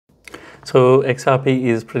So XRP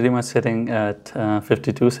is pretty much sitting at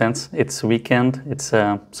 52 cents. It's weekend. It's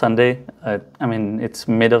Sunday. I mean, it's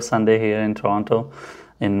mid of Sunday here in Toronto.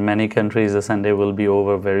 In many countries, the Sunday will be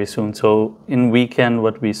over very soon. So in weekend,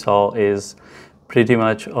 what we saw is pretty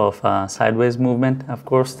much of a sideways movement. Of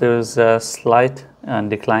course, there's a slight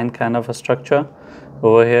decline kind of a structure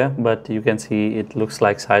over here, but you can see it looks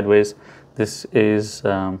like sideways. This is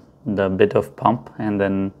the bit of pump, and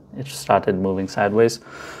then it started moving sideways.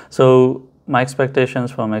 So my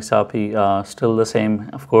expectations from XRP are still the same.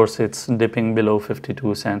 Of course, it's dipping below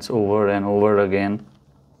 52 cents over and over again,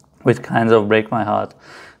 which kind of break my heart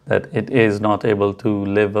that it is not able to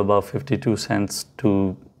live above 52 cents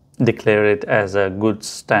to declare it as a good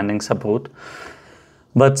standing support.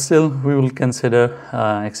 But still, we will consider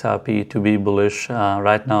XRP to be bullish.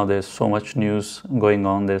 Right now, there's so much news going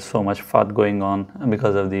on. There's so much FUD going on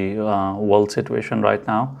because of the world situation right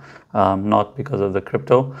now, not because of the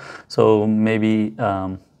crypto. So maybe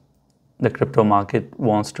the crypto market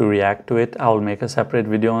wants to react to it. I'll make a separate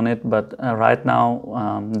video on it. But right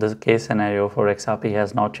now, the case scenario for XRP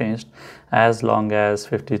has not changed. As long as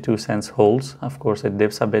 52 cents holds, of course it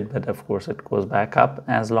dips a bit, but of course it goes back up.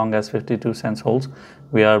 As long as 52 cents holds,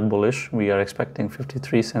 we are bullish. We are expecting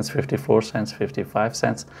 53 cents, 54 cents, 55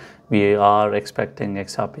 cents. We are expecting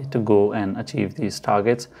XRP to go and achieve these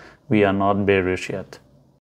targets. We are not bearish yet.